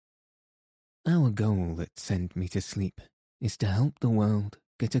Our goal at Send Me to Sleep is to help the world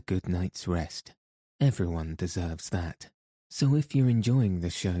get a good night's rest. Everyone deserves that. So if you're enjoying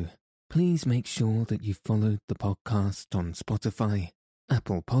the show, please make sure that you've followed the podcast on Spotify,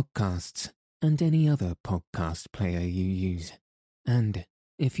 Apple Podcasts, and any other podcast player you use. And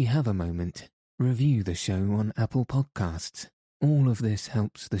if you have a moment, review the show on Apple Podcasts. All of this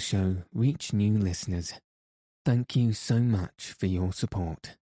helps the show reach new listeners. Thank you so much for your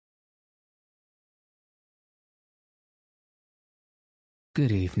support.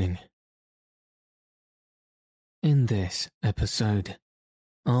 Good evening. In this episode,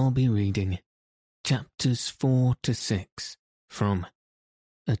 I'll be reading chapters 4 to 6 from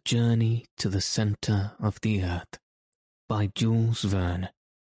A Journey to the Center of the Earth by Jules Verne.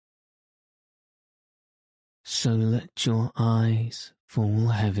 So let your eyes fall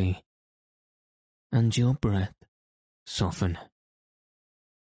heavy and your breath soften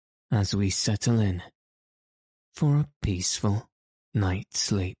as we settle in for a peaceful night's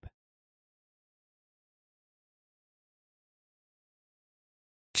sleep.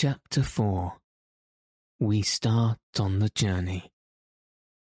 Chapter 4. We start on the journey.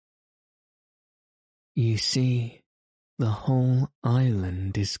 You see, the whole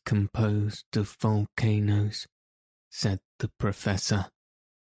island is composed of volcanoes, said the professor,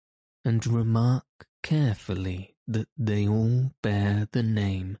 and remark carefully that they all bear the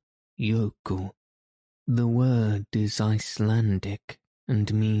name Jökull. The word is Icelandic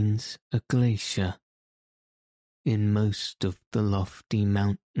and means a glacier. In most of the lofty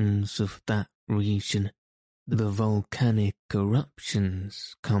mountains of that region, the volcanic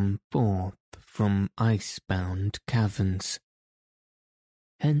eruptions come forth from ice-bound caverns.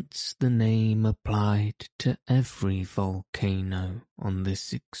 Hence the name applied to every volcano on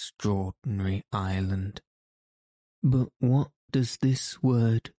this extraordinary island. But what does this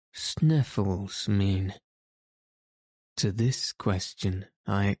word Sneffels mean? To this question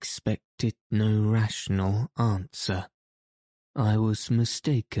I expected no rational answer. I was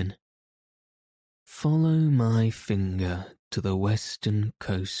mistaken. Follow my finger to the western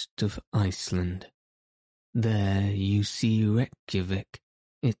coast of Iceland. There you see Reykjavik,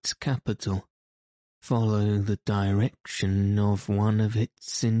 its capital. Follow the direction of one of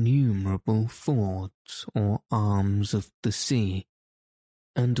its innumerable fords or arms of the sea.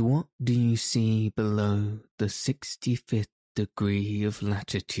 And what do you see below the 65th degree of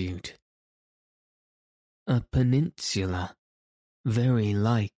latitude? A peninsula, very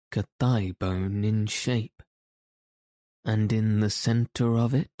like a thigh bone in shape. And in the centre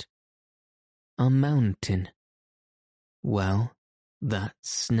of it, a mountain. Well,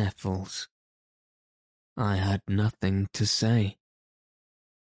 that's Sneffels. I had nothing to say.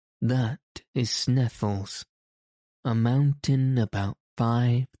 That is Sneffels, a mountain about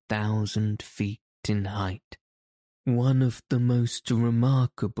 5,000 feet in height, one of the most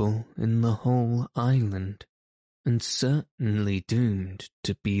remarkable in the whole island, and certainly doomed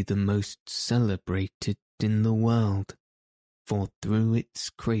to be the most celebrated in the world, for through its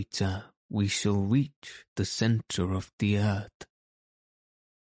crater we shall reach the centre of the earth.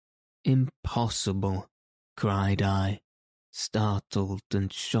 Impossible, cried I, startled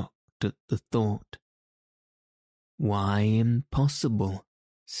and shocked at the thought. Why impossible?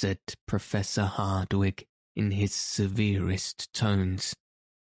 Said Professor Hardwigg in his severest tones.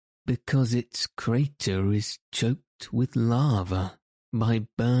 Because its crater is choked with lava, by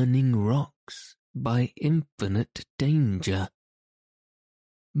burning rocks, by infinite danger.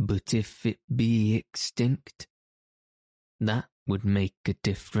 But if it be extinct, that would make a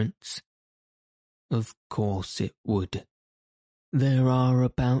difference. Of course it would. There are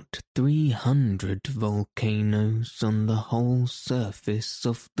about 300 volcanoes on the whole surface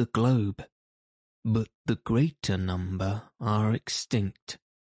of the globe, but the greater number are extinct.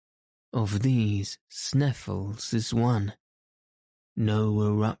 Of these, Sneffels is one. No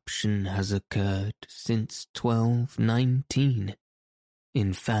eruption has occurred since 1219.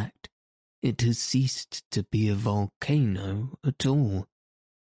 In fact, it has ceased to be a volcano at all.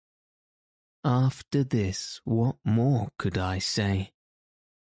 After this, what more could I say?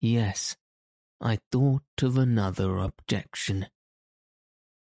 Yes, I thought of another objection.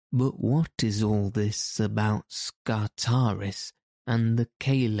 But what is all this about Scartaris and the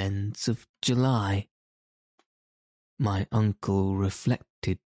kalends of July? My uncle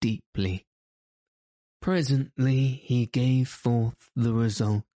reflected deeply. Presently he gave forth the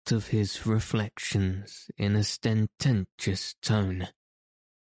result of his reflections in a sententious tone.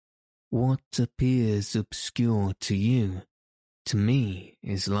 What appears obscure to you, to me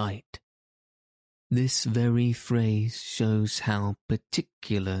is light. This very phrase shows how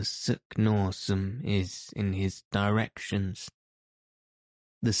particular Saknorsum is in his directions.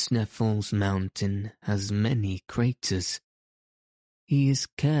 The Sneffels mountain has many craters. He is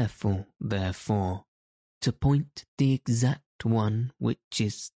careful, therefore, to point the exact one which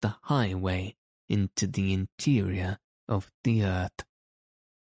is the highway into the interior of the earth.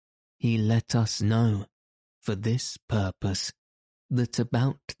 He let us know, for this purpose, that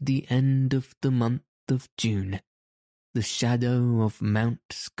about the end of the month of June, the shadow of Mount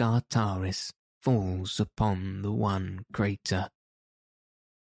Scartaris falls upon the one crater.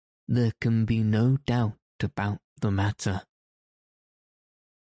 There can be no doubt about the matter.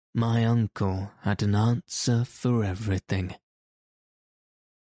 My uncle had an answer for everything.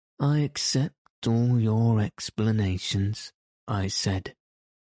 "I accept all your explanations," I said,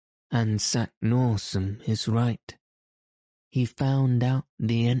 "and Saknorsum is right. He found out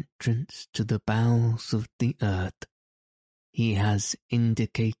the entrance to the bowels of the earth. He has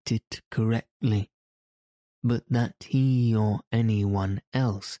indicated correctly, but that he or anyone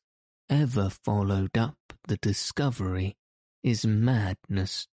else ever followed up the discovery is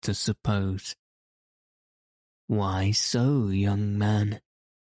madness to suppose." "Why so, young man?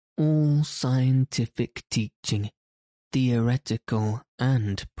 All scientific teaching, theoretical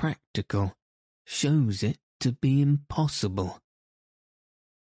and practical, shows it to be impossible."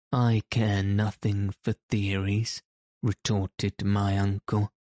 "I care nothing for theories," retorted my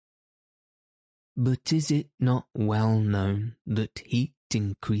uncle. "But is it not well known that heat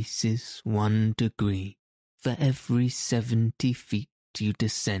increases 1 degree for every 70 feet you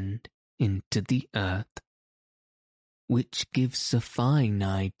descend into the earth? Which gives a fine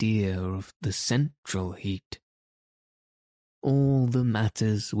idea of the central heat. All the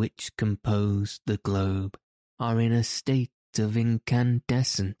matters which compose the globe are in a state of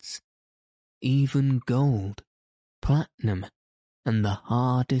incandescence. Even gold, platinum, and the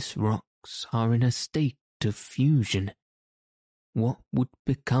hardest rocks are in a state of fusion. What would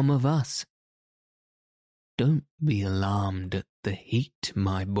become of us? Don't be alarmed at the heat,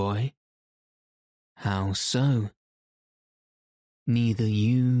 my boy." "How so?" "Neither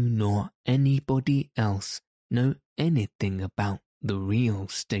you nor anybody else know anything about the real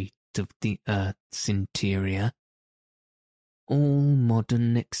state of the earth's interior. All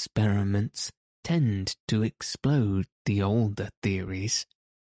modern experiments tend to explode the older theories.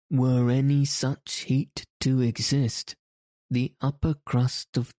 Were any such heat to exist, the upper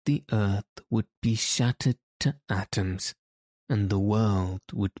crust of the earth would be shattered to atoms, and the world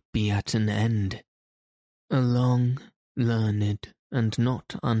would be at an end." A long, learned, and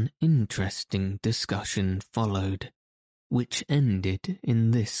not uninteresting discussion followed, which ended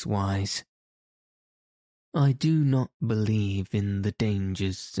in this wise. "I do not believe in the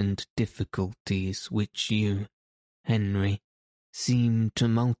dangers and difficulties which you, Henry, seem to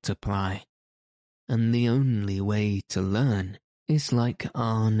multiply, and the only way to learn is like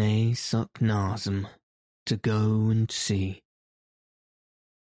Arne Saknazm, to go and see."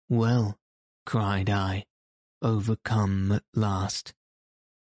 "Well," cried I, overcome at last,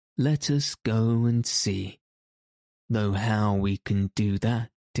 "let us go and see, though how we can do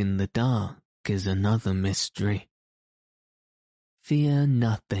that in the dark is another mystery." "Fear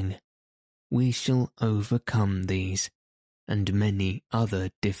nothing. We shall overcome these, and many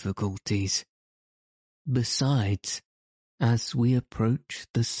other difficulties. Besides, as we approach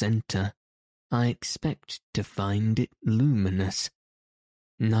the centre, I expect to find it luminous.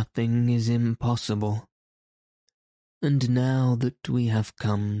 Nothing is impossible. And now that we have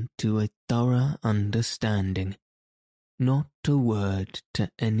come to a thorough understanding, not a word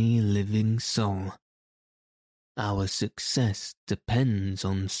to any living soul. Our success depends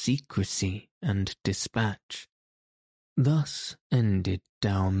on secrecy and dispatch." Thus ended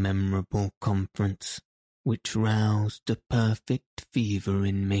our memorable conference, which roused a perfect fever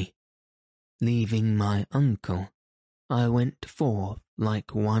in me. Leaving my uncle, I went forth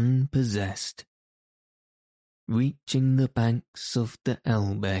like one possessed. Reaching the banks of the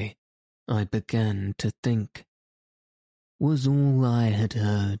Elbe, I began to think. Was all I had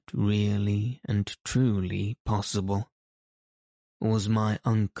heard really and truly possible? Was my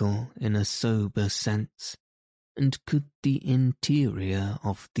uncle in a sober sense, and could the interior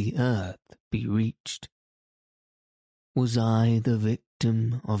of the earth be reached? Was I the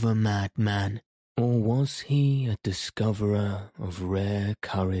victim of a madman, or was he a discoverer of rare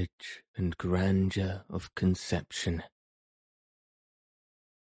courage and grandeur of conception?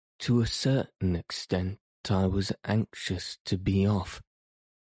 To a certain extent I was anxious to be off.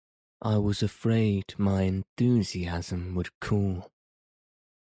 I was afraid my enthusiasm would cool.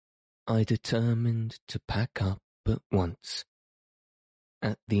 I determined to pack up at once.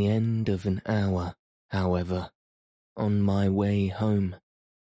 At the end of an hour, however, on my way home,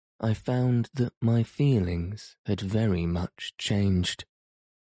 I found that my feelings had very much changed.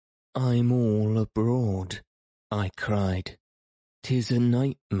 "I'm all abroad," I cried. "'Tis a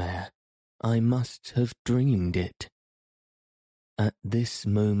nightmare. I must have dreamed it." At this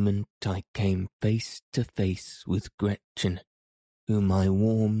moment I came face to face with Gretchen, whom I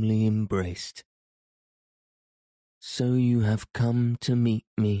warmly embraced. "So you have come to meet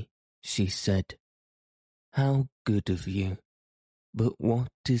me," she said. "How good of you. But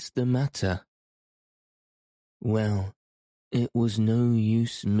what is the matter?" Well, it was no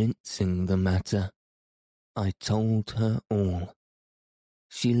use mincing the matter. I told her all.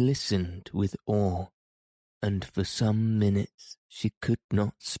 She listened with awe, and for some minutes she could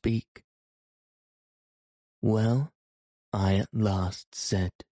not speak. "Well," I at last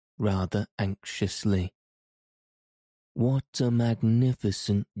said, rather anxiously, "what a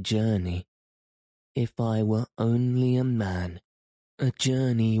magnificent journey! If I were only a man, a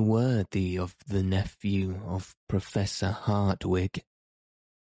journey worthy of the nephew of Professor Hardwigg.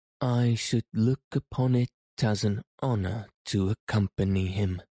 I should look upon it as an honour to accompany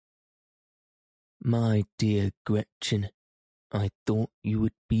him. My dear Gretchen, I thought you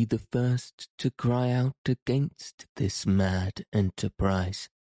would be the first to cry out against this mad enterprise."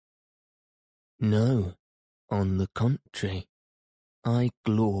 "No, on the contrary, I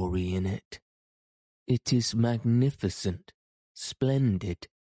glory in it. It is magnificent, splendid,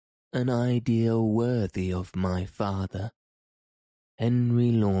 an idea worthy of my father.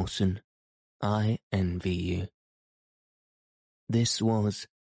 Henry Lawson, I envy you." This was,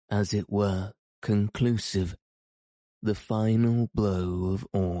 as it were, conclusive, the final blow of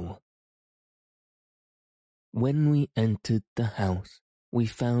all. When we entered the house, we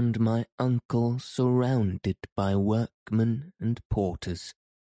found my uncle surrounded by workmen and porters,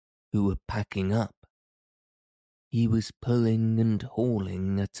 who were packing up. He was pulling and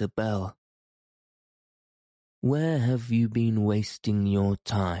hauling at a bell. "Where have you been wasting your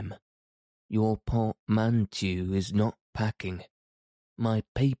time? Your portmanteau is not packing. My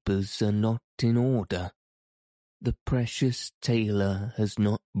papers are not in order. The precious tailor has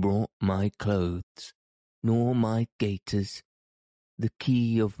not brought my clothes, nor my gaiters. The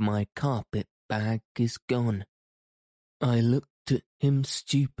key of my carpet bag is gone." I looked at him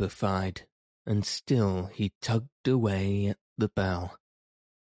stupefied, and still he tugged away at the bell.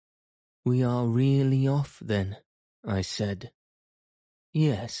 "We are really off, then?" I said.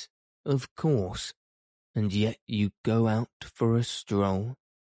 "Yes, of course. And yet you go out for a stroll?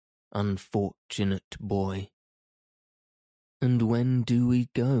 Unfortunate boy." "And when do we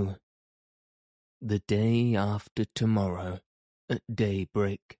go?" "The day after tomorrow, at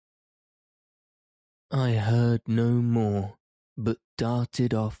daybreak." I heard no more, but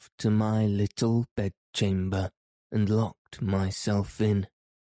darted off to my little bedchamber and locked myself in.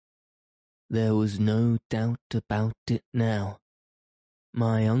 There was no doubt about it now.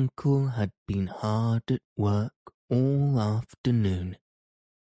 My uncle had been hard at work all afternoon.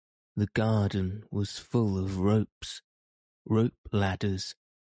 The garden was full of ropes, rope ladders,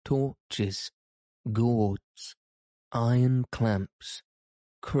 torches, gourds, iron clamps,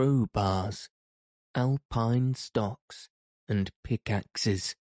 crowbars, alpine stocks, and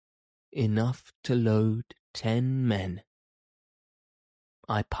pickaxes, enough to load 10 men.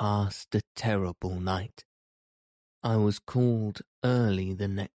 I passed a terrible night. I was called early the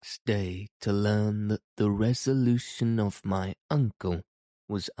next day to learn that the resolution of my uncle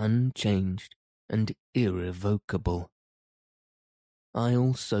was unchanged and irrevocable. I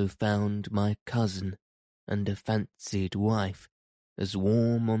also found my cousin and a fancied wife as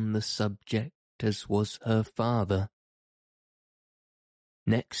warm on the subject as was her father.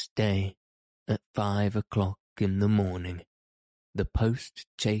 Next day, at 5 o'clock in the morning, the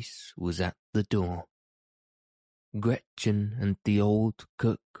post-chaise was at the door. Gretchen and the old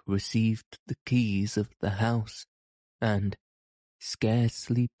cook received the keys of the house, and,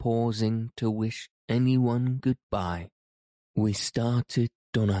 scarcely pausing to wish anyone goodbye, we started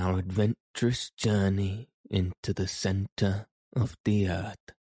on our adventurous journey into the centre of the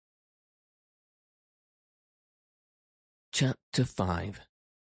earth. Chapter 5.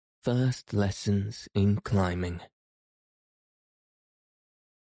 First Lessons in Climbing.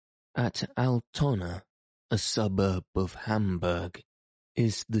 At Altona, a suburb of Hamburg,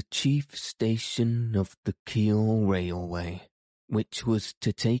 is the chief station of the Kiel Railway, which was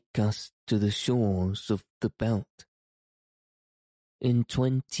to take us to the shores of the Belt. In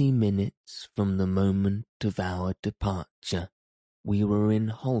 20 minutes from the moment of our departure, we were in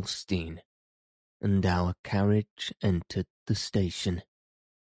Holstein, and our carriage entered the station.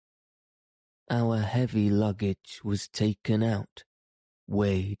 Our heavy luggage was taken out,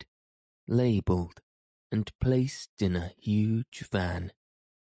 weighed, labelled, and placed in a huge van.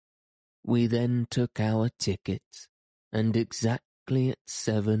 We then took our tickets, and exactly at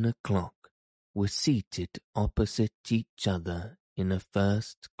 7 o'clock were seated opposite each other in a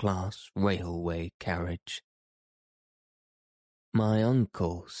first-class railway carriage. My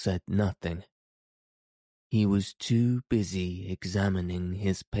uncle said nothing. He was too busy examining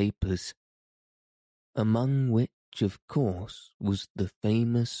his papers, among which, of course, was the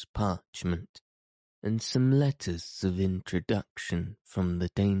famous parchment and some letters of introduction from the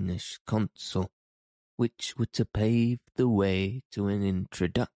Danish consul, which were to pave the way to an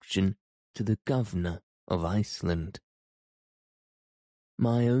introduction to the governor of Iceland.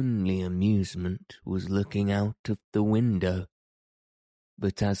 My only amusement was looking out of the window,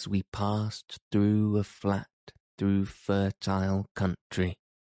 but as we passed through a flat through fertile country,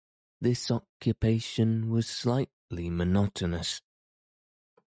 this occupation was slightly monotonous.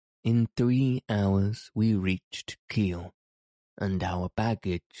 In 3 hours we reached Kiel, and our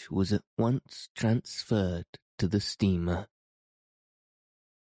baggage was at once transferred to the steamer.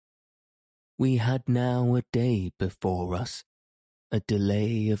 We had now a day before us, a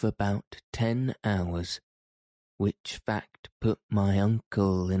delay of about 10 hours, which fact put my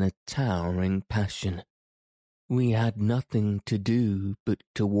uncle in a towering passion. We had nothing to do but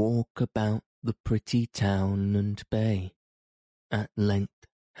to walk about the pretty town and bay. At length,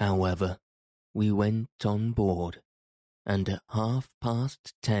 however, we went on board, and at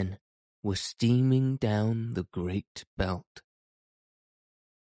 10:30 were steaming down the Great Belt.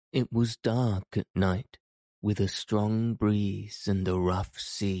 It was dark at night, with a strong breeze and a rough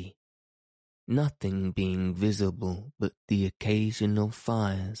sea, nothing being visible but the occasional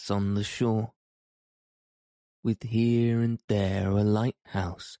fires on the shore, with here and there a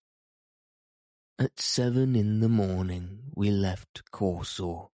lighthouse. At 7 in the morning we left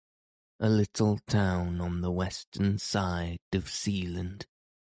Korsor, a little town on the western side of Sealand.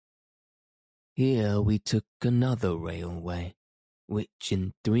 Here we took another railway, which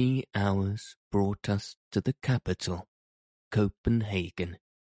in 3 hours brought us to the capital, Copenhagen,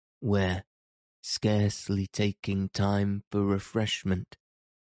 where, scarcely taking time for refreshment,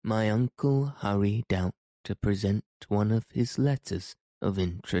 my uncle hurried out to present one of his letters of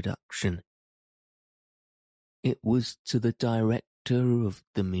introduction. It was to the director of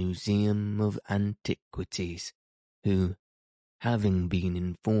the Museum of Antiquities, who, having been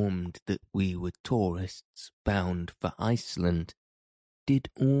informed that we were tourists bound for Iceland, did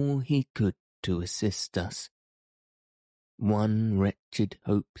all he could to assist us. One wretched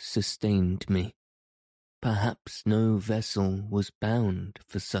hope sustained me. Perhaps no vessel was bound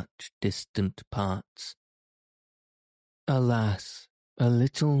for such distant parts. Alas, a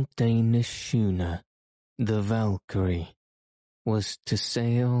little Danish schooner, the Valkyrie, was to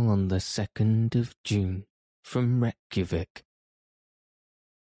sail on the 2nd of June from Reykjavik.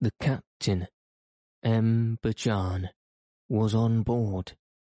 The captain, M. Bajan, was on board,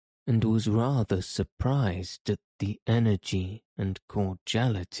 and was rather surprised at the energy and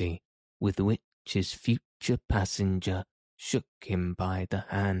cordiality with which his future passenger shook him by the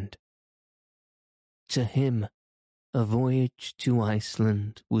hand. To him, a voyage to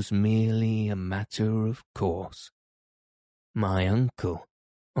Iceland was merely a matter of course. My uncle,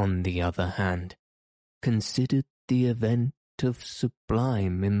 on the other hand, considered the event of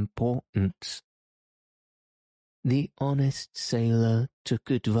sublime importance. The honest sailor took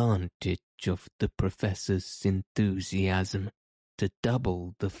advantage of the professor's enthusiasm to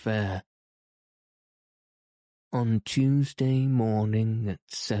double the fare. On Tuesday morning at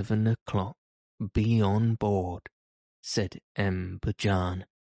 7 o'clock, be on board, said M. Bajan,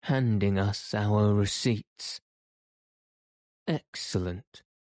 handing us our receipts. Excellent,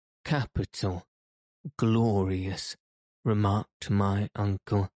 capital, glorious, remarked my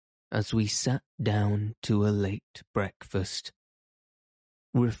uncle as we sat down to a late breakfast.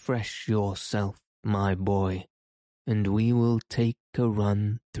 Refresh yourself, my boy, and we will take a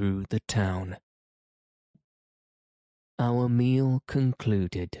run through the town. Our meal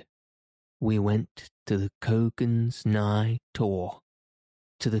concluded, we went to the Kogens Nye Tor,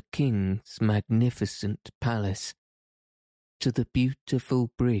 to the king's magnificent palace, to the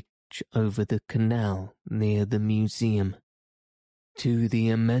beautiful bridge over the canal near the museum, to the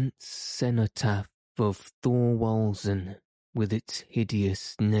immense cenotaph of Thorwaldsen with its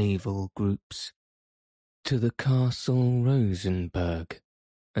hideous naval groups, to the castle Rosenberg,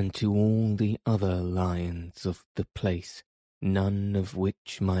 and to all the other lions of the place, none of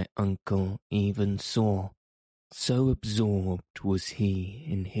which my uncle even saw, so absorbed was he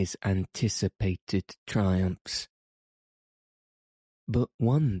in his anticipated triumphs. But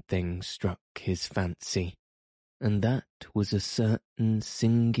one thing struck his fancy, and that was a certain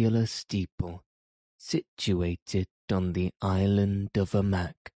singular steeple situated on the island of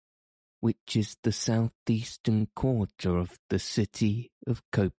Amak, which is the southeastern quarter of the city of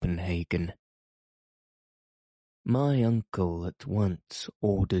Copenhagen. My uncle at once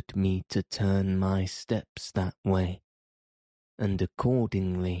ordered me to turn my steps that way, and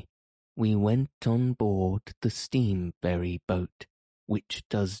accordingly we went on board the steam ferry boat which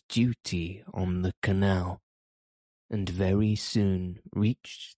does duty on the canal, and very soon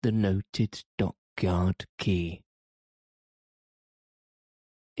reached the noted dockyard quay.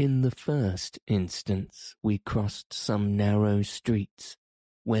 In the first instance we crossed some narrow streets,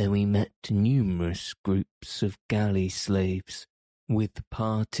 where we met numerous groups of galley slaves, with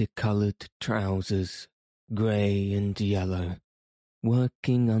parti-coloured trousers, grey and yellow,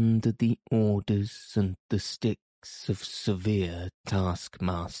 working under the orders and the sticks of severe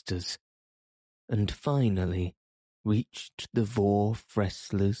taskmasters, and finally reached the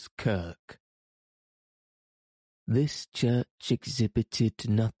Vor-Fressler's Kirk. This church exhibited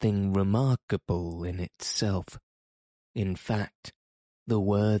nothing remarkable in itself. In fact, the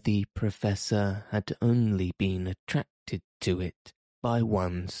worthy professor had only been attracted to it by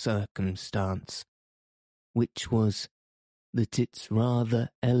one circumstance, which was that its rather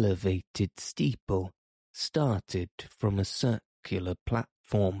elevated steeple started from a circular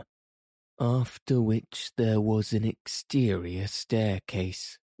platform, after which there was an exterior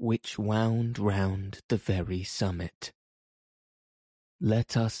staircase which wound round the very summit.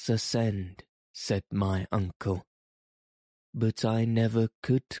 "Let us ascend," said my uncle. "But I never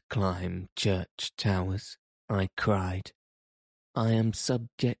could climb church towers," I cried. "I am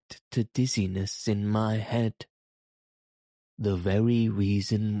subject to dizziness in my head." "The very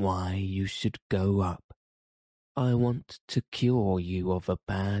reason why you should go up. I want to cure you of a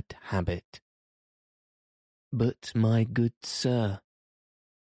bad habit." "But, my good sir—"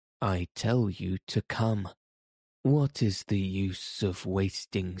 "I tell you to come. What is the use of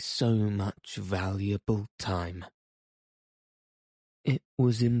wasting so much valuable time?" It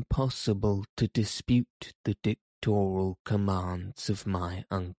was impossible to dispute the dictatorial commands of my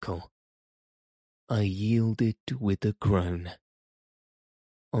uncle. I yielded with a groan.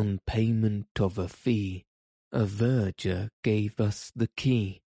 On payment of a fee, a verger gave us the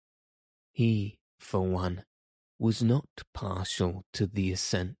key. He, for one, was not partial to the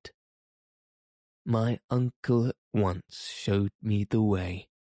ascent. My uncle at once showed me the way,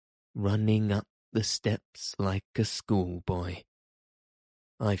 running up the steps like a schoolboy.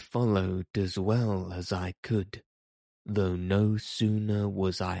 I followed as well as I could, though no sooner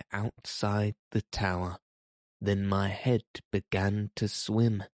was I outside the tower than my head began to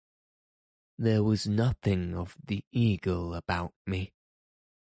swim. There was nothing of the eagle about me.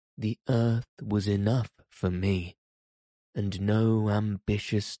 The earth was enough for me, and no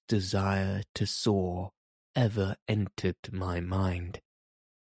ambitious desire to soar ever entered my mind.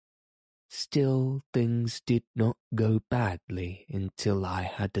 Still things did not go badly until I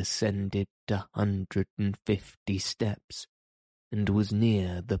had ascended 150 steps and was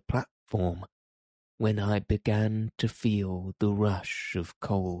near the platform, when I began to feel the rush of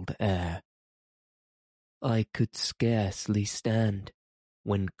cold air. I could scarcely stand,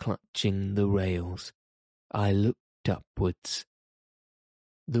 when clutching the rails, I looked upwards.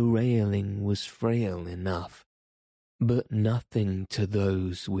 The railing was frail enough, but nothing to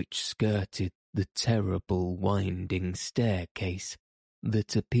those which skirted the terrible winding staircase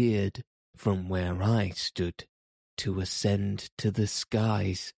that appeared, from where I stood, to ascend to the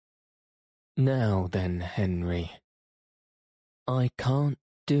skies. "Now then, Henry." "I can't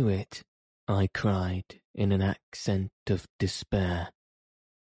do it," I cried in an accent of despair.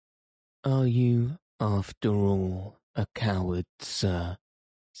 "Are you, after all, a coward, sir?"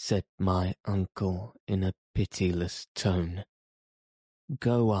 said my uncle in a pitiless tone.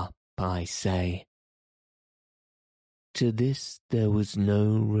 "Go up, I say." To this there was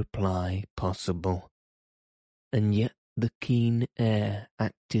no reply possible, and yet the keen air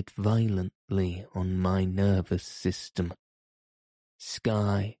acted violently on my nervous system.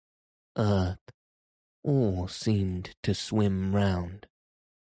 Sky, earth, all seemed to swim round,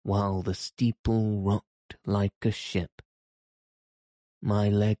 while the steeple rocked like a ship. My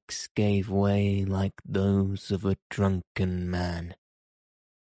legs gave way like those of a drunken man.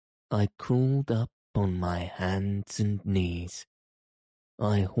 I crawled up on my hands and knees.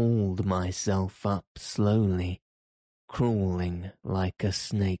 I hauled myself up slowly, crawling like a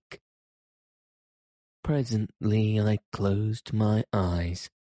snake. Presently I closed my eyes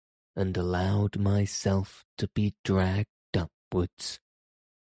and allowed myself to be dragged upwards.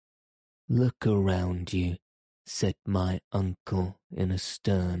 "Look around you," said my uncle in a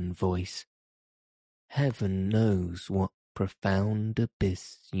stern voice. "Heaven knows what profound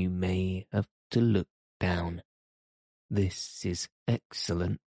abyss you may have to look down. This is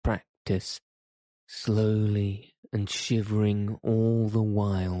excellent practice." Slowly, and shivering all the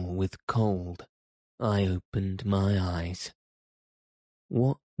while with cold, I opened my eyes.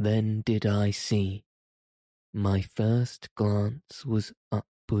 What then did I see? My first glance was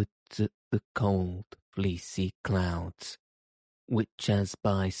upwards at the cold, fleecy clouds, which as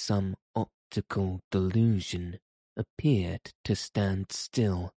by some optical delusion appeared to stand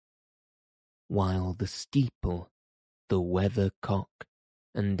still, while the steeple, the weathercock,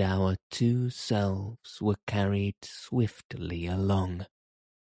 and our two selves were carried swiftly along.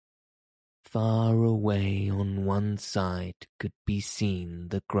 Far away on one side could be seen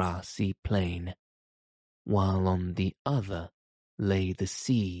the grassy plain, while on the other lay the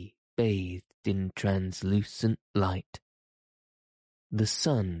sea bathed in translucent light. The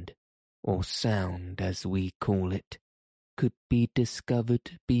Sund, or Sound as we call it, could be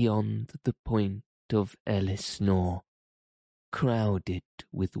discovered beyond the point of Ellisnore, crowded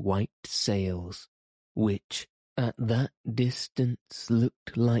with white sails, which at that distance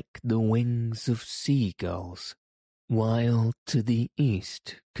looked like the wings of seagulls, while to the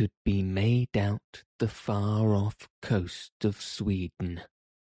east could be made out the far-off coast of Sweden.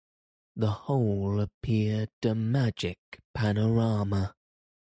 The whole appeared a magic panorama.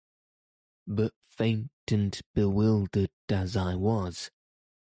 But faint and bewildered as I was,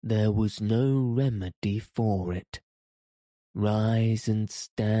 there was no remedy for it. Rise and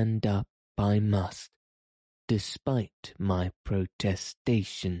stand up I must. Despite my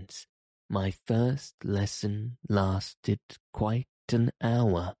protestations, my first lesson lasted quite an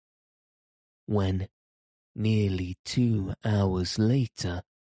hour. When, nearly 2 hours later,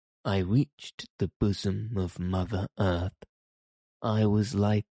 I reached the bosom of Mother Earth, I was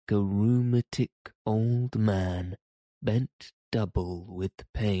like a rheumatic old man bent double with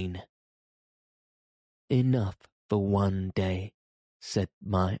pain. "Enough for one day," said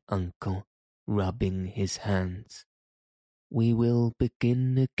my uncle, rubbing his hands. "We will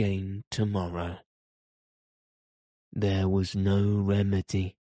begin again tomorrow." There was no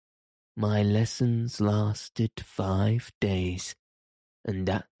remedy. My lessons lasted 5 days, and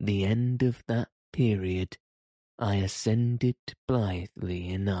at the end of that period I ascended blithely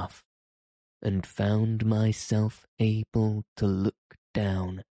enough, and found myself able to look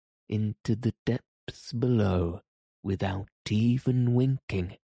down into the depths below without even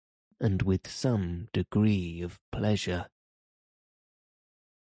winking, and with some degree of pleasure.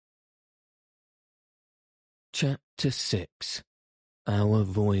 Chapter 6. Our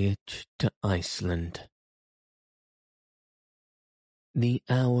Voyage to Iceland. The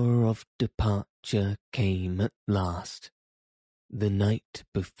hour of departure came at last. The night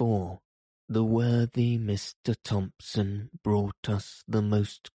before, the worthy Mr. Thompson brought us the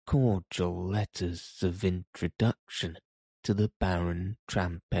most cordial letters of introduction to the Baron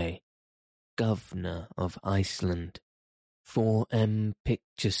Trampe, Governor of Iceland, for M.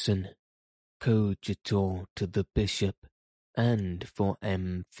 Picturson, Coadjutor to the Bishop, and for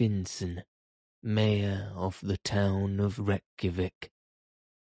M. Finsen, Mayor of the town of Reykjavik.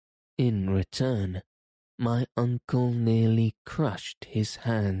 In return, my uncle nearly crushed his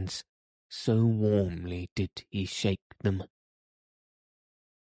hands, so warmly did he shake them.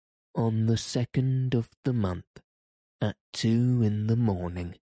 On the 2nd of the month, at 2 in the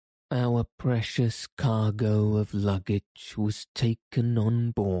morning, our precious cargo of luggage was taken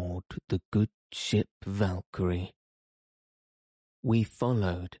on board the good ship Valkyrie. We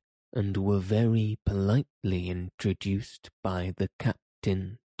followed, and were very politely introduced by the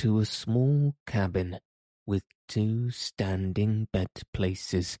captain to a small cabin with 2 standing bed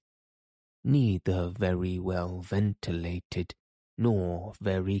places, neither very well ventilated nor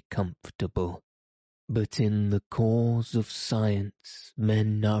very comfortable. But in the cause of science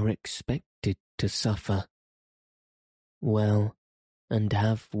men are expected to suffer. "Well, and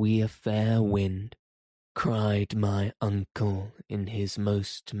have we a fair wind?" cried my uncle in his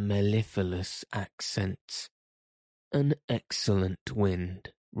most mellifluous accents. "An excellent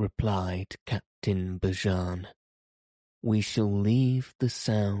wind," replied Captain Bajan. "We shall leave the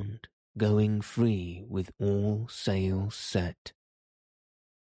Sound, going free with all sails set."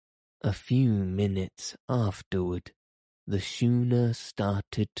 A few minutes afterward, the schooner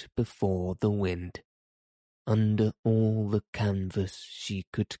started before the wind. under all the canvas she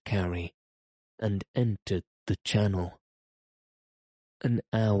could carry and entered the channel. An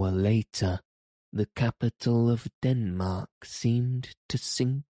hour later, the capital of Denmark seemed to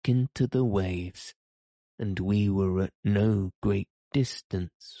sink into the waves, and we were at no great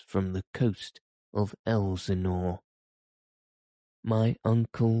distance from the coast of Elsinore. My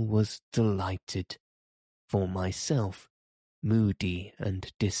uncle was delighted. For myself, moody and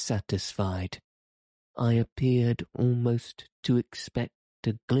dissatisfied, I appeared almost to expect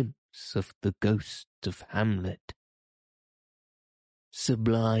a glimpse of the ghost of Hamlet.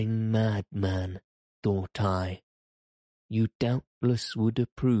 Sublime madman, thought I, you doubtless would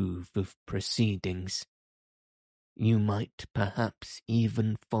approve of proceedings. You might perhaps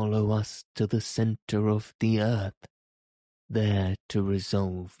even follow us to the centre of the earth, there to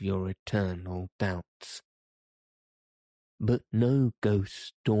resolve your eternal doubts. But no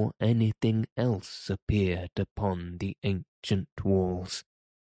ghost or anything else appeared upon the ancient walls.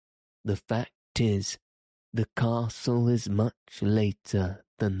 The fact is, the castle is much later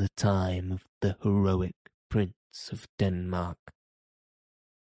than the time of the heroic Prince of Denmark.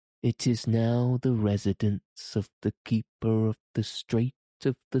 It is now the residence of the keeper of the Strait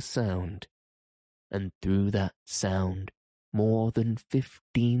of the Sound, and through that sound more than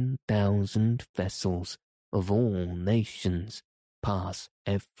 15,000 vessels of all nations pass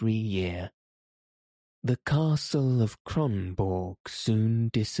every year. The castle of Kronborg soon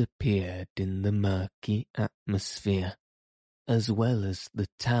disappeared in the murky atmosphere, as well as the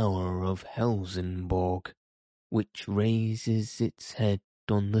tower of Helsingborg, which raises its head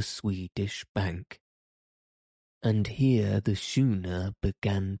on the Swedish bank. And here the schooner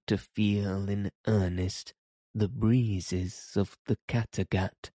began to feel in earnest the breezes of the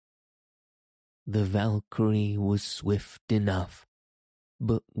Kattegat. The Valkyrie was swift enough,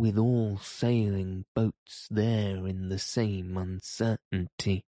 but with all sailing boats there in the same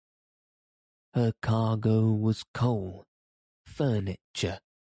uncertainty. Her cargo was coal, furniture,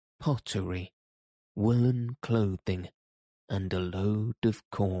 pottery, woolen clothing, and a load of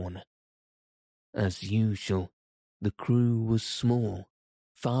corn. As usual, the crew was small,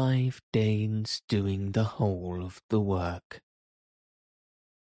 5 Danes doing the whole of the work.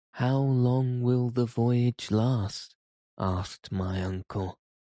 "How long will the voyage last?" asked my uncle.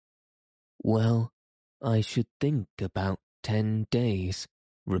 "Well, I should think about 10 days,"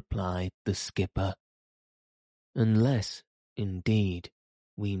 replied the skipper. "Unless, indeed,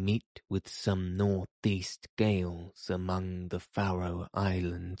 we meet with some northeast gales among the Faroe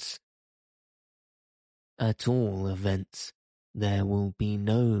Islands. At all events, there will be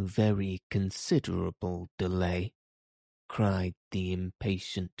no very considerable delay," cried the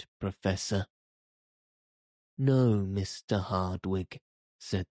impatient professor. "No, Mr. Hardwigg,"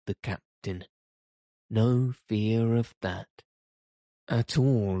 said the captain. "No fear of that. At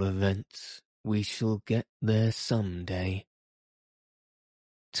all events, we shall get there some day."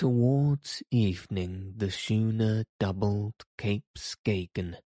 Towards evening the schooner doubled Cape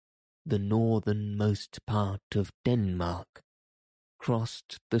Skagen, the northernmost part of Denmark,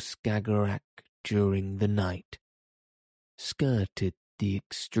 crossed the Skagerrak during the night, skirted the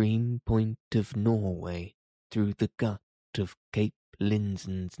extreme point of Norway through the gut of Cape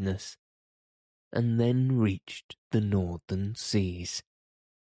Lindsnes, and then reached the northern seas.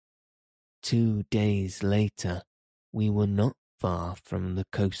 2 days later, we were not far from the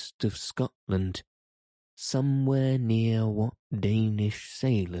coast of Scotland, somewhere near what Danish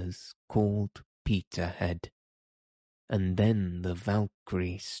sailors called Peterhead, and then the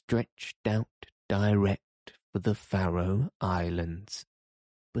Valkyrie stretched out direct for the Faroe Islands,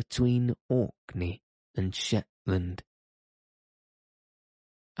 between Orkney and Shetland.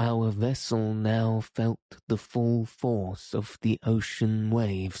 Our vessel now felt the full force of the ocean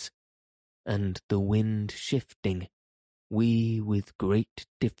waves, and the wind shifting, we with great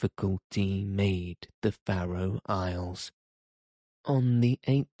difficulty made the Faroe Isles. On the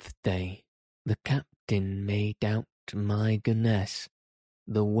 8th day, the captain made out Mygonness,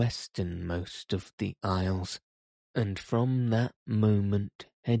 the westernmost of the isles, and from that moment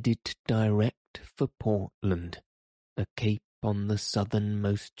headed direct for Portland, a cape on the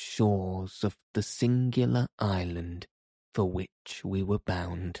southernmost shores of the singular island for which we were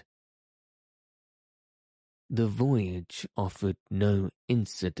bound. The voyage offered no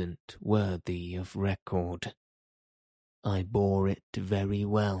incident worthy of record. I bore it very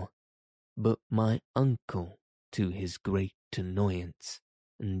well, but my uncle, to his great annoyance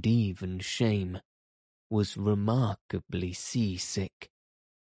and even shame, was remarkably seasick,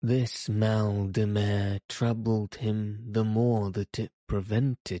 This mal de mer troubled him the more that it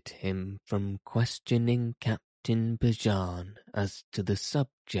prevented him from questioning Captain Bajan as to the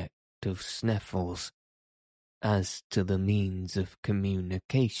subject of Sneffels, as to the means of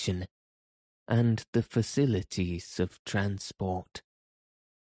communication, and the facilities of transport.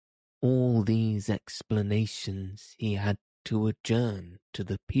 All these explanations he had to adjourn to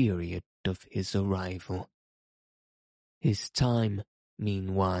the period of his arrival. His time,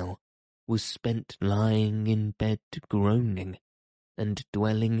 meanwhile, was spent lying in bed groaning and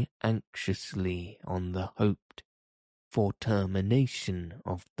dwelling anxiously on the hoped for termination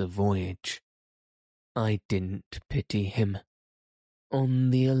of the voyage. I didn't pity him. On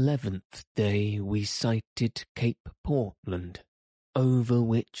the 11th day we sighted Cape Portland, over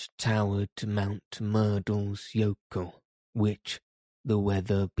which towered Mount Myrtle's yokel, which, the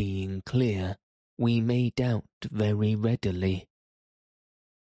weather being clear, we made out very readily.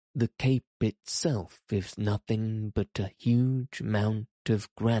 The cape itself is nothing but a huge mount of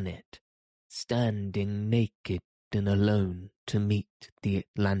granite, standing naked and alone to meet the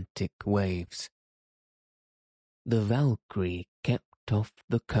Atlantic waves. The Valkyrie kept off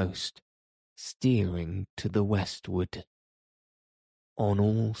the coast, steering to the westward. On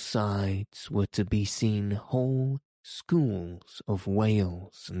all sides were to be seen whole schools of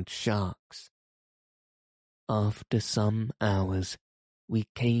whales and sharks. After some hours, we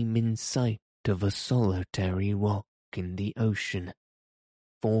came in sight of a solitary rock in the ocean,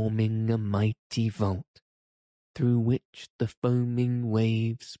 forming a mighty vault, through which the foaming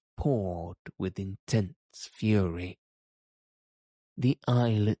waves poured with intense fury. The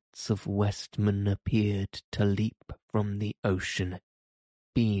islets of Westman appeared to leap from the ocean,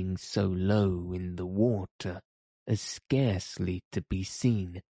 being so low in the water as scarcely to be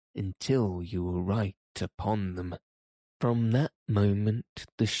seen until you were right upon them. From that moment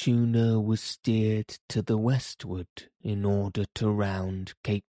the schooner was steered to the westward in order to round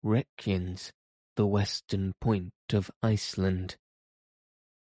Cape Reykjans, the western point of Iceland.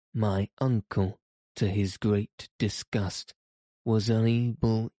 My uncle, to his great disgust, was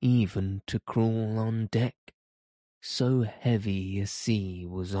unable even to crawl on deck, so heavy a sea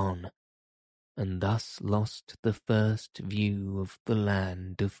was on, and thus lost the first view of the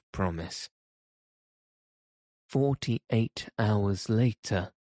land of promise. 48 hours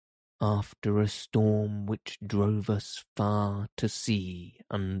later, after a storm which drove us far to sea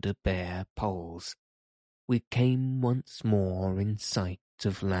under bare poles, we came once more in sight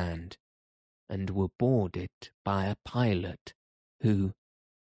of land, and were boarded by a pilot who,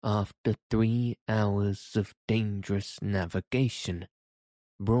 after 3 hours of dangerous navigation,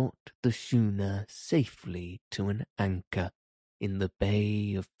 brought the schooner safely to an anchor in the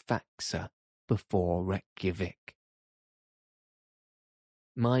bay of Faxa before Reykjavik.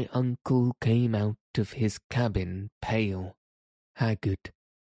 My uncle came out of his cabin pale, haggard,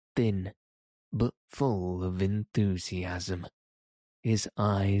 thin, but full of enthusiasm, his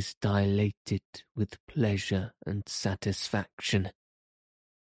eyes dilated with pleasure and satisfaction.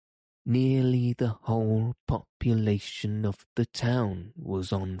 Nearly the whole population of the town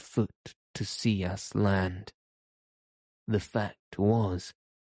was on foot to see us land. The fact was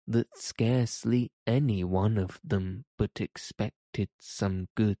that scarcely any one of them but expected some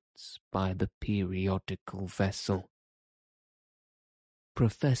goods by the periodical vessel.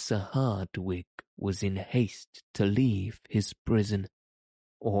 Professor Hardwigg was in haste to leave his prison,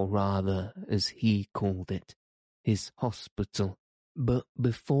 or rather, as he called it, his hospital, but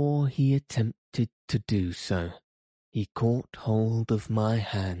before he attempted to do so, he caught hold of my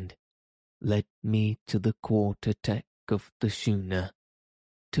hand, led me to the quarter-deck of the schooner,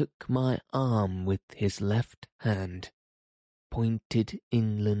 took my arm with his left hand, pointed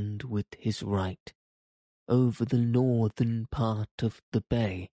inland with his right, over the northern part of the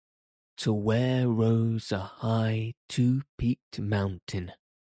bay, to where rose a high 2-peaked mountain,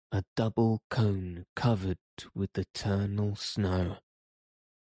 a double cone covered with eternal snow.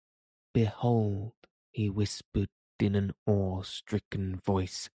 "Behold," he whispered in an awe-stricken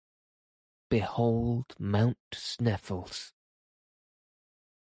voice, "behold Mount Sneffels."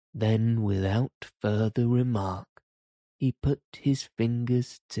 Then, without further remark, he put his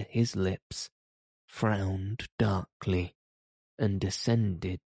fingers to his lips, frowned darkly, and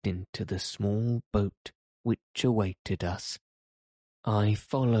descended into the small boat which awaited us. I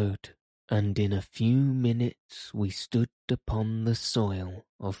followed, and in a few minutes we stood upon the soil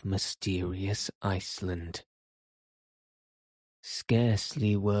of mysterious Iceland.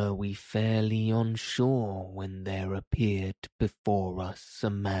 Scarcely were we fairly on shore when there appeared before us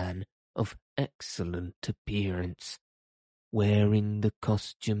a man of excellent appearance, wearing the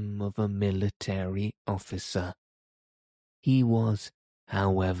costume of a military officer. He was,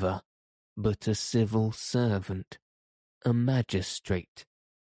 however, but a civil servant, a magistrate,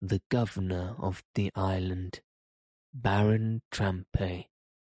 the governor of the island, Baron Trampe.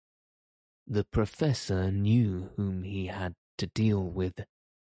 The professor knew whom he had to deal with.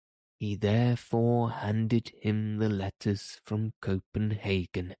 He therefore handed him the letters from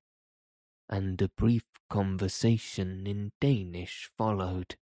Copenhagen, and a brief conversation in Danish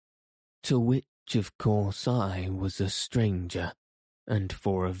followed, to which of course I was a stranger, and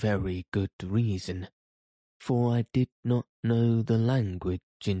for a very good reason, for I did not know the language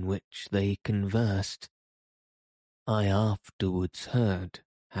in which they conversed. I afterwards heard,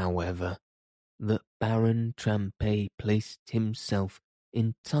 however, that Baron Trampe placed himself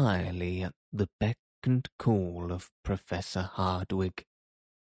entirely at the beck and call of Professor Hardwigg.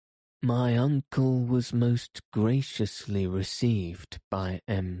 My uncle was most graciously received by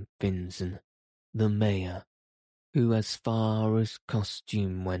M. Finsen, the mayor, who, as far as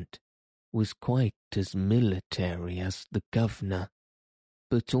costume went, was quite as military as the governor,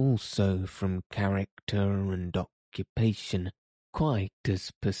 but also from character and occupation quite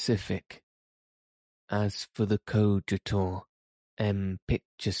as pacific. As for the coadjutor, M.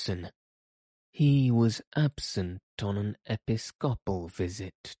 Picturson, he was absent on an episcopal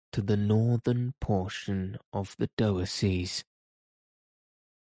visit to the northern portion of the diocese.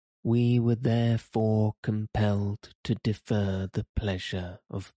 We were therefore compelled to defer the pleasure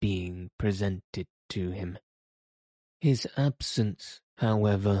of being presented to him. His absence,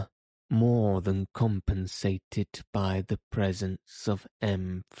 however, more than compensated by the presence of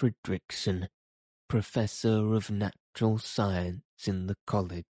M. Fridriksson, Professor of Natural Science in the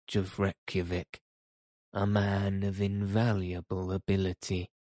College of Reykjavik, a man of invaluable ability.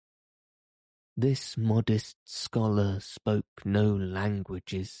 This modest scholar spoke no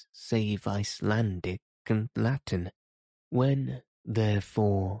languages save Icelandic and Latin. When,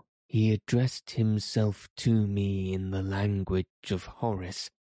 therefore, he addressed himself to me in the language of Horace,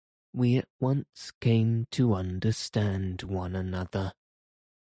 we at once came to understand one another.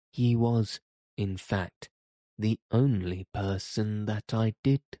 He was, in fact, the only person that I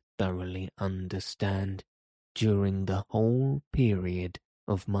did thoroughly understand during the whole period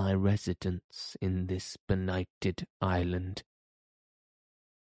of my residence in this benighted island.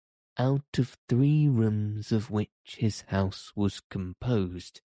 Out of 3 rooms of which his house was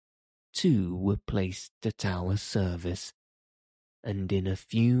composed, 2 were placed at our service, and in a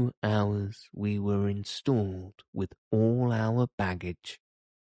few hours we were installed with all our baggage,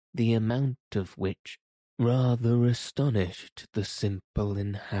 the amount of which rather astonished the simple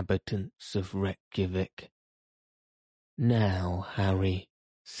inhabitants of Reykjavik. "Now, Harry,"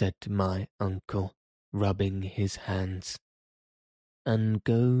 said my uncle, rubbing his hands, "and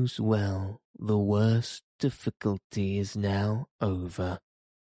goes well, the worst difficulty is now over."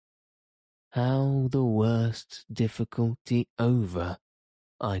 "How the worst difficulty over?"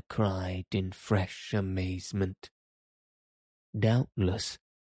 I cried in fresh amazement. "Doubtless.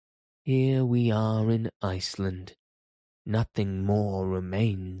 Here we are in Iceland. Nothing more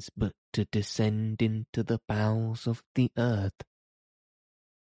remains but to descend into the bowels of the earth."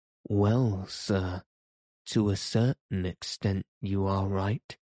 "Well, sir, to a certain extent you are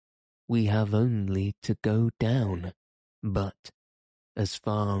right. We have only to go down, but, as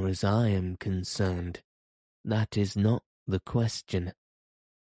far as I am concerned, that is not the question.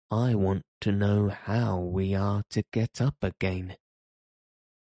 I want to know how we are to get up again."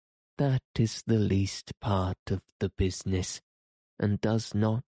 "That is the least part of the business, and does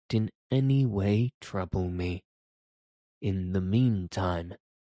not in any way trouble me. In the meantime,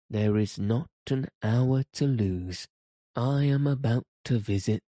 there is not an hour to lose. I am about to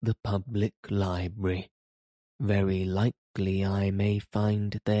visit the public library. Very likely I may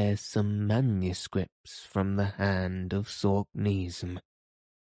find there some manuscripts from the hand of Sorgnism.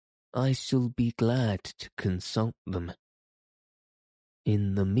 I shall be glad to consult them."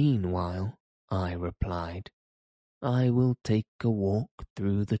 "In the meanwhile," I replied, "I will take a walk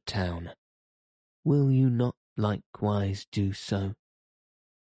through the town. Will you not likewise do so?"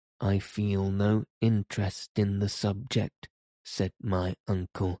 "I feel no interest in the subject," said my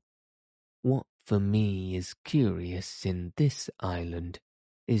uncle. "What for me is curious in this island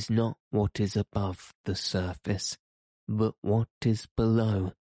is not what is above the surface, but what is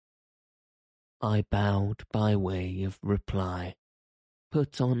below." I bowed by way of reply,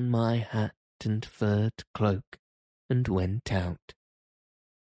 put on my hat and furred cloak, and went out.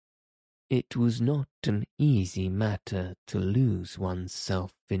 It was not an easy matter to lose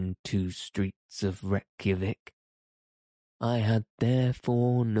oneself in 2 streets of Reykjavik. I had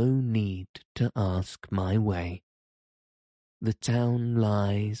therefore no need to ask my way. The town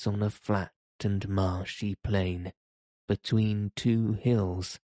lies on a flat and marshy plain between two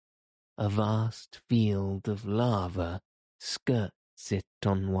hills. A vast field of lava skirts it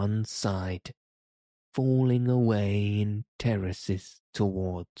on one side, falling away in terraces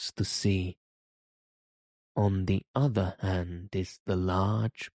towards the sea. On the other hand is the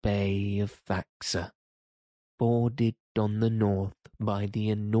large bay of Faxa, bordered on the north by the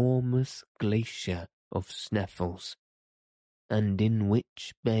enormous glacier of Sneffels, and in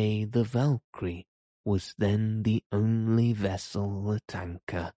which bay the Valkyrie was then the only vessel at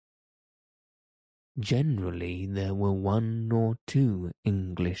anchor. Generally there were 1 or 2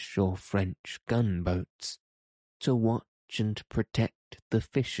 English or French gunboats to watch and protect the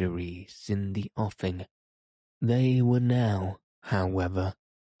fisheries in the offing. They were now, however,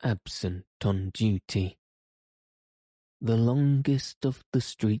 absent on duty. The longest of the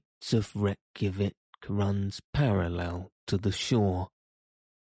streets of Reykjavik runs parallel to the shore.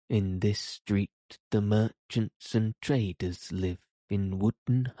 In this street the merchants and traders live in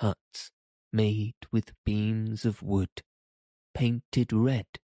wooden huts made with beams of wood, painted red,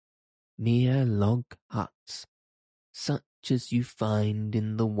 mere log huts, such as you find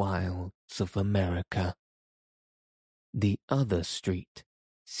in the wilds of America. The other street,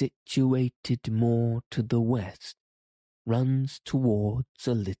 situated more to the west, runs towards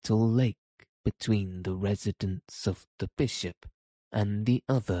a little lake between the residence of the bishop and the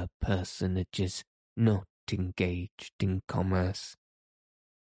other personages not engaged in commerce.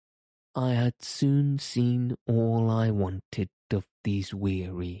 I had soon seen all I wanted of these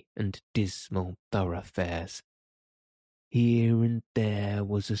weary and dismal thoroughfares. Here and there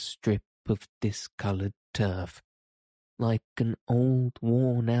was a strip of discoloured turf, like an old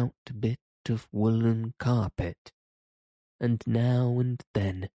worn-out bit of woolen carpet, and now and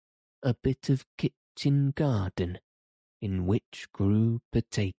then a bit of kitchen garden in which grew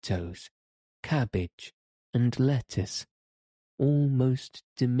potatoes, cabbage, and lettuce, almost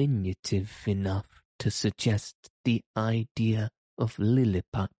diminutive enough to suggest the idea of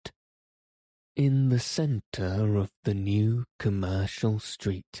Lilliput. In the centre of the new commercial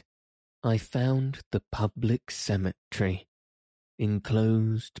street, I found the public cemetery,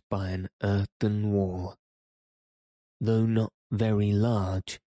 enclosed by an earthen wall. Though not very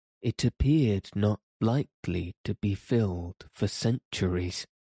large, it appeared not likely to be filled for centuries.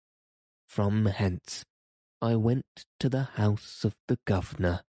 From hence I went to the house of the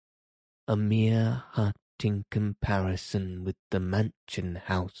governor, a mere hut in comparison with the mansion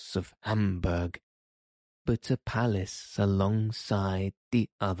house of Hamburg, but a palace alongside the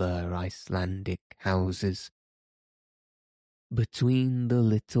other Icelandic houses. Between the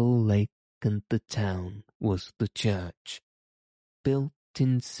little lake and the town was the church, built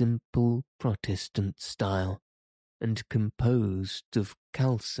in simple Protestant style and composed of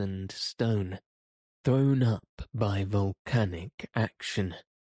calcined stone, thrown up by volcanic action.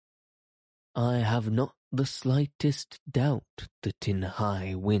 I have not the slightest doubt that in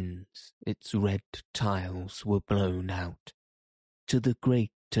high winds its red tiles were blown out, to the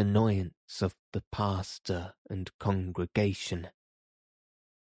great annoyance of the pastor and congregation.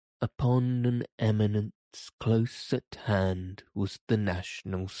 Upon an eminence close at hand was the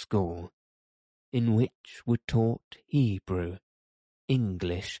National School, in which were taught Hebrew,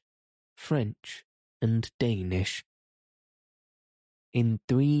 English, French, and Danish. In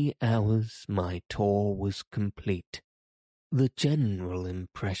 3 hours my tour was complete. The general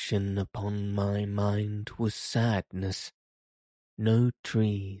impression upon my mind was sadness. No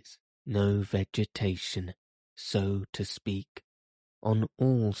trees, no vegetation, so to speak. On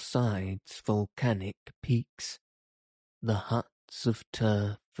all sides volcanic peaks. The huts of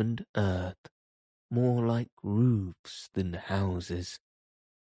turf and earth, more like roofs than houses.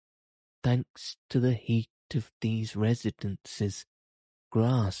 Thanks to the heat of these residences,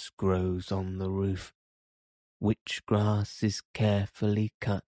 grass grows on the roof, which grass is carefully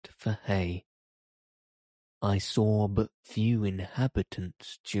cut for hay. I saw but few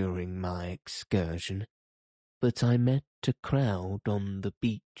inhabitants during my excursion, but I met a crowd on the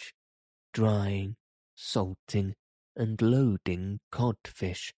beach, drying, salting, and loading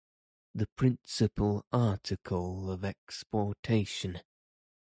codfish, the principal article of exportation.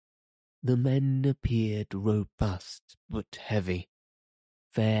 The men appeared robust but heavy,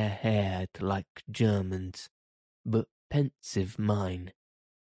 fair-haired like Germans, but pensive mien.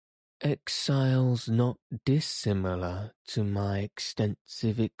 Exiles not dissimilar to my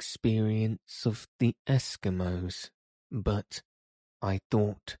extensive experience of the Eskimos, but, I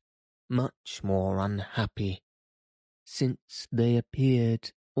thought, much more unhappy, since they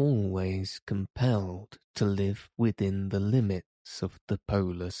appeared always compelled to live within the limits of the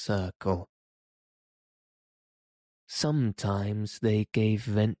polar circle. Sometimes they gave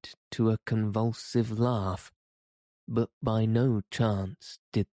vent to a convulsive laugh, but by no chance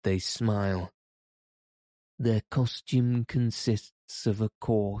did they smile. Their costume consists of a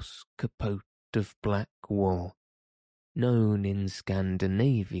coarse capote of black wool, known in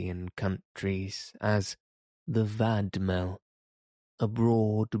Scandinavian countries as the vadmel, a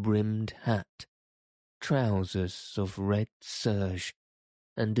broad-brimmed hat, trousers of red serge,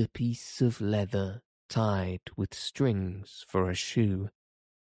 and a piece of leather tied with strings for a shoe,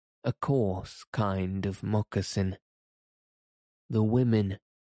 a coarse kind of moccasin. The women,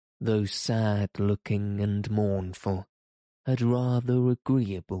 though sad-looking and mournful, had rather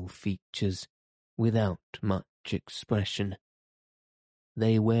agreeable features without much expression.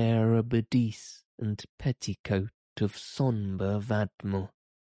 They wear a bodice and petticoat of sombre vadmel.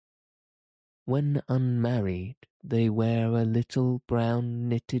 When unmarried, they wear a little brown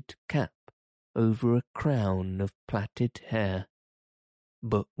knitted cap over a crown of plaited hair,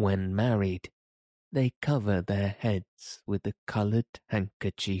 but when married, they cover their heads with a coloured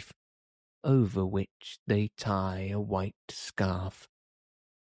handkerchief, over which they tie a white scarf.